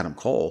NXT's Adam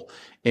Cole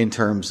in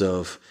terms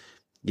of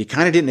you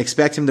kind of didn't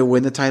expect him to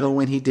win the title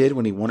when he did,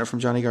 when he won it from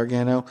Johnny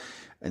Gargano.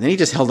 And then he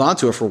just held on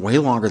to it for way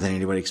longer than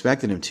anybody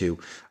expected him to.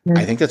 Mm-hmm.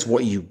 I think that's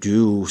what you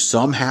do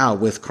somehow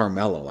with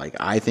Carmelo. Like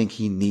I think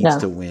he needs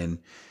to win.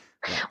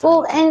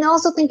 Well, and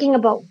also thinking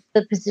about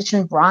the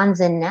position Braun's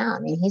in now. I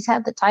mean, he's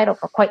had the title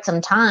for quite some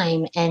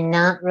time and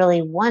not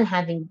really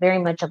having very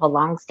much of a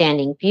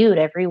long-standing feud.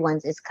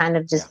 It's kind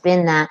of just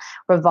been that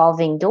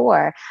revolving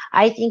door.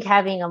 I think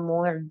having a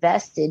more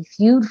vested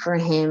feud for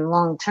him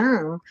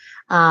long-term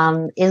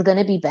is going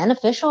to be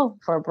beneficial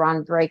for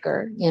Braun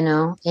Breaker, in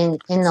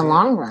the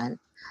long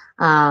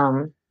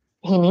run.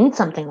 He needs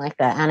something like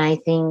that. And I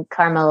think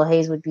Carmelo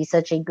Hayes would be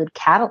such a good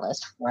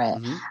catalyst for it.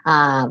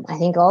 Mm-hmm. I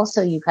think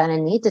also you kind of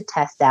need to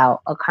test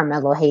out a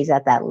Carmelo Hayes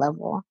at that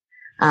level.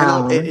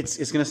 It's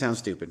going to sound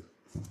stupid.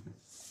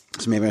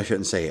 So maybe I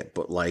shouldn't say it,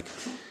 but like,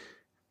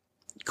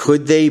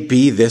 could they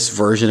be this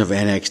version of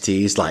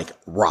NXT's like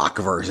Rock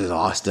versus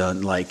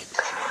Austin? Like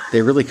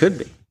they really could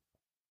be.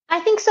 I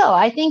think so.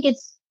 I think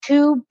it's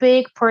two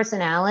big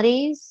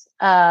personalities,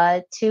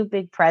 two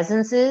big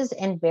presences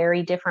in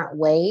very different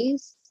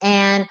ways.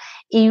 And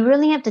you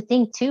really have to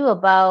think too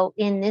about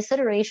in this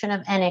iteration of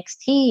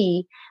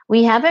NXT,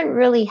 we haven't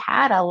really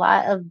had a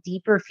lot of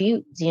deeper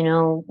feuds.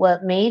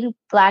 What made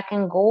Black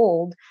and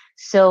Gold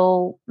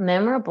so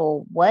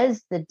memorable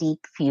was the deep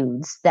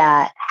feuds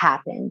that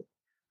happened.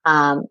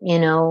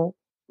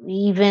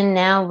 Even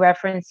now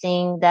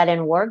referencing that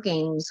in War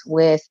Games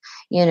with,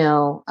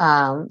 some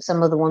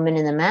of the women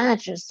in the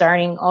match,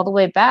 starting all the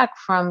way back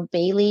from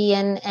Bayley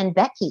and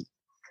Becky,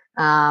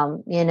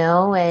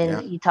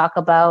 you talk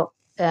about,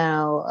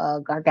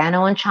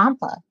 Gargano and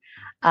Ciampa.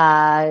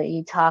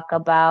 You talk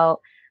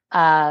about,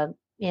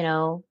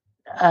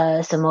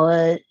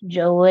 Samoa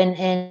Joe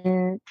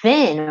and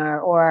Finn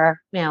or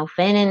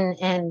Finn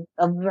and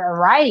a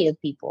variety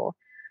of people.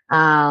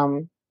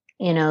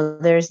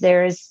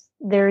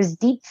 There's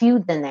deep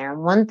feuds in there.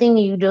 One thing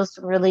you just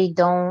really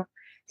don't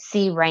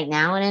see right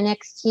now in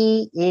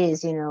NXT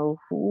is,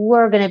 who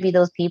are going to be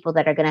those people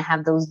that are going to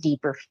have those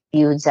deeper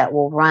feuds that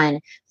will run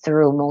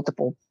through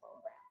multiple.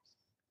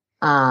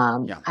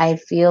 I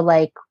feel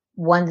like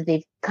one that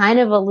they've kind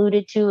of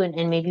alluded to,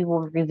 and maybe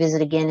we'll revisit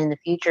again in the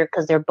future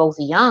because they're both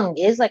young,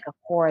 is like a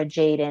Cora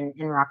Jade and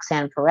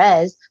Roxanne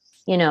Perez.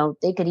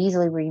 They could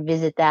easily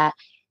revisit that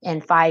in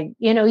 5,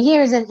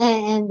 years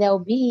and they'll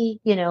be,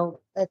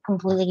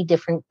 completely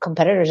different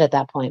competitors at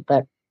that point.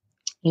 But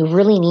you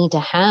really need to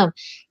have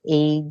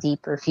a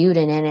deeper feud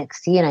in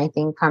NXT. And I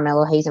think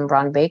Carmelo Hayes and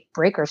Braun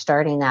Breaker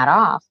starting that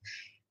off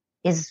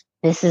this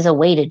is a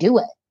way to do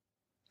it.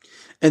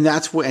 And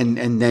that's what,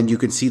 and then you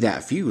can see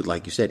that feud,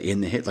 like you said,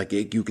 in the hit, like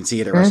you can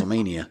see it at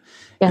WrestleMania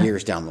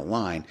years down the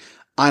line.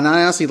 And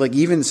I honestly, like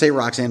even say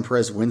Roxanne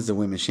Perez wins the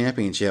women's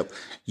championship,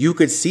 you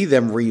could see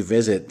them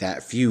revisit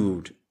that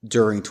feud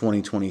during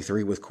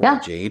 2023 with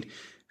Cora Jade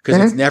because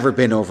it's never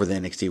been over the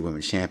NXT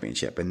Women's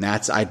Championship, and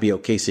I'd be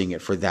okay seeing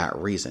it for that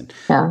reason.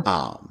 Yeah.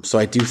 So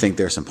I do think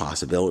there's some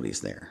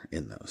possibilities there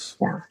in those.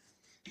 Yeah.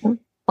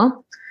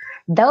 Well,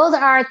 those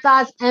are our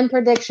thoughts and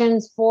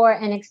predictions for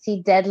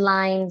NXT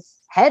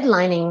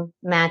headlining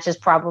matches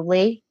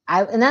probably.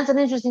 And that's an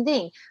interesting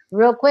thing.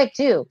 Real quick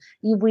too,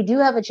 we do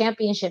have a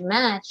championship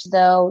match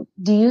though.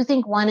 Do you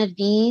think one of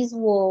these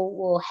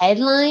will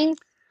headline?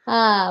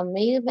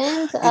 Main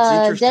event,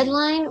 interesting.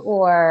 deadline,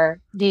 or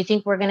do you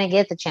think we're going to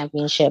get the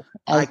championship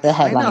as I the kind of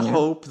headliner?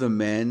 hope the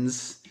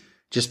men's,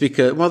 just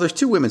because, well, there's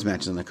 2 women's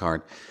matches on the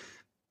card.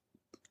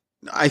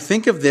 I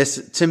think of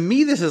this, to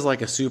me, this is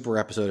like a super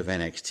episode of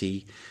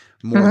NXT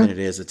more than it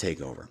is a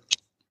takeover.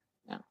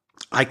 Yeah.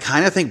 I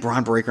kind of think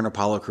Braun Breaker and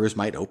Apollo Crews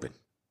might open.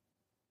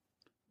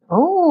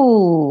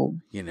 Oh,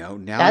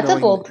 now that's a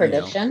bold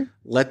prediction.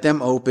 Let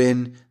them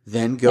open,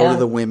 then go to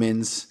the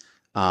women's,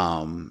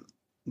 Iron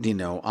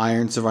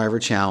Survivor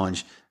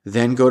Challenge,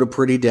 then go to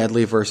Pretty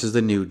Deadly versus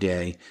the New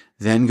Day,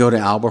 then go to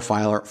Alba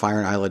Fire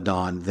and Isla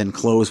Dawn, then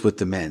close with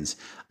the men's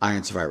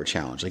Iron Survivor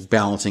Challenge, like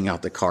balancing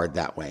out the card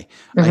that way.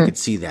 I could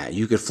see that.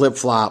 You could flip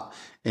flop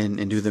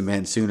and do the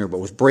men sooner, but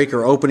with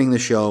Breaker opening the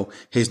show,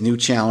 his new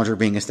challenger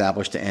being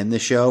established to end the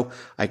show,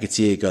 I could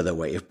see it go that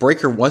way. If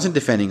Breaker wasn't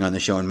defending on the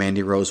show and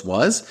Mandy Rose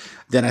was,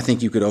 then I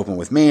think you could open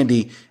with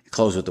Mandy,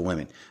 close with the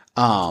women.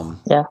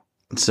 Yeah.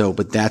 So,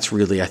 but that's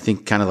really, I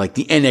think, kind of like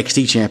the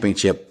NXT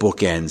Championship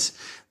bookends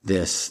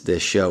this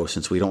show,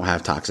 since we don't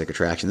have Toxic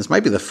Attraction. This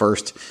might be the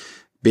first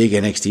big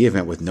NXT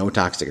event with no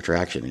Toxic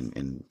Attraction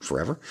in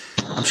forever.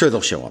 I'm sure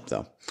they'll show up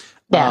though.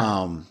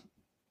 Yeah.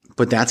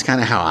 But that's kind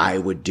of how I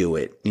would do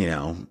it,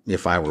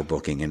 if I were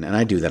booking, and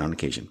I do that on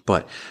occasion.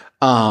 But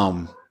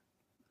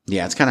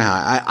it's kind of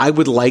how I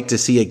would like to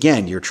see.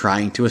 Again, you're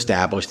trying to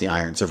establish the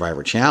Iron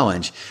Survivor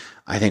Challenge.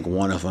 I think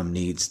one of them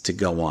needs to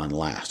go on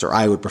last, or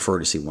I would prefer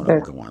to see one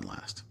of them go on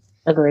last.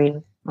 Agreed.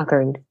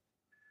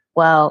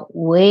 Well,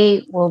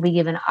 we will be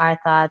giving our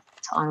thoughts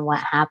on what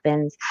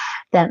happens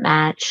that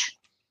match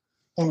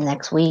in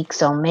next week.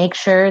 So make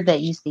sure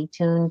that you stay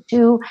tuned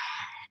to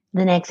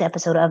the next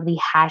episode of the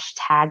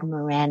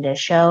 #Miranda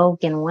Show.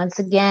 And once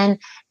again,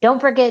 don't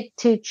forget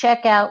to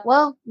check out,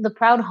 the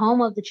proud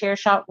home of the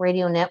Chairshot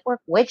Radio Network,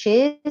 which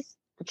is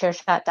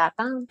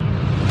thechairshot.com.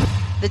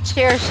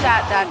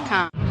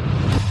 Thechairshot.com.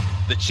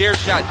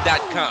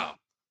 Thechairshot.com.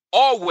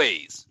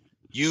 Always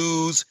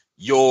use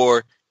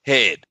your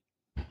head.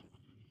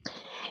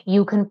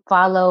 You can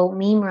follow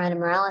me, Miranda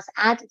Morales,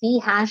 at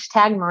the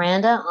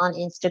 #Miranda on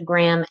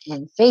Instagram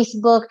and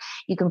Facebook.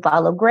 You can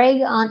follow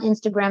Greg on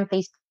Instagram,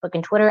 Facebook,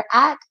 and Twitter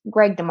at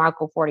Greg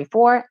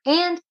DeMarco44,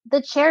 and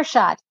the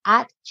Chairshot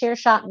at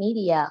Chairshot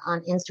Media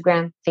on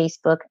Instagram,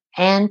 Facebook,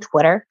 and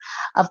Twitter.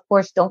 Of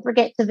course, don't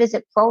forget to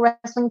visit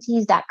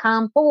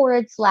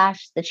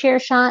ProWrestlingTees.com/the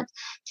Chairshot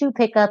to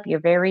pick up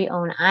your very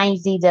own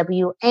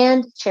IZW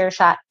and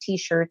Chairshot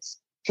t-shirts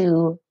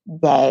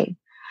today.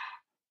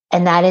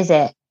 And that is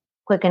it.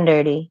 Quick and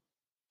dirty.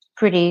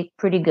 Pretty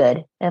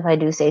good, if I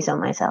do say so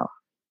myself.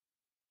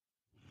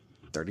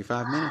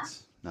 35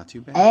 minutes. Not too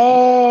bad.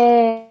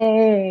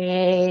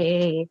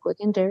 Hey, quick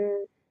and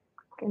dirty.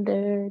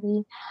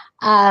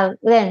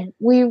 Then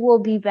we will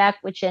be back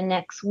with you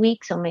next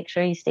week, so make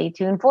sure you stay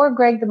tuned. For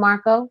Greg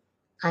DeMarco,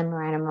 I'm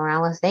Miranda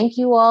Morales. Thank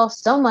you all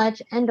so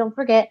much, and don't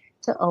forget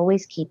to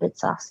always keep it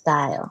soft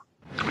style.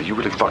 Are you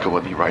really fucking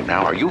with me right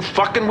now? Are you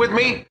fucking with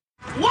me?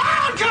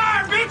 Wild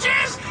card,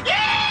 bitches!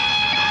 Yeah!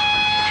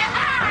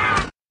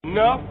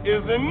 Enough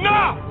is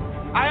enough!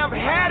 I have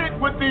had it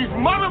with these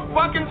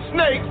motherfucking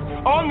snakes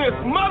on this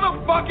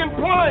motherfucking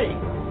plane!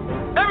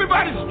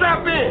 Everybody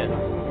strap in!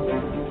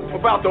 I'm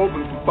about to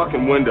open some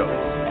fucking windows.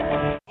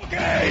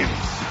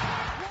 Games!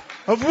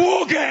 Of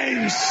war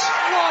games!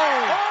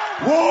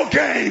 War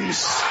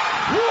games!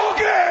 War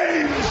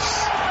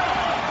games!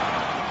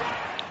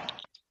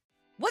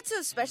 What's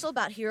so special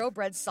about Hero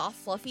Bread's soft,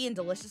 fluffy, and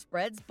delicious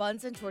breads,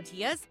 buns, and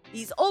tortillas?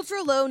 These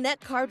ultra-low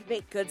net-carb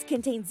baked goods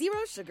contain 0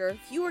 sugar,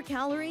 fewer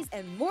calories,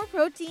 and more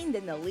protein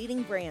than the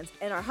leading brands,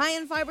 and are high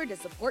in fiber to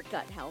support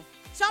gut health.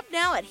 Shop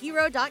now at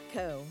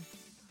Hero.co.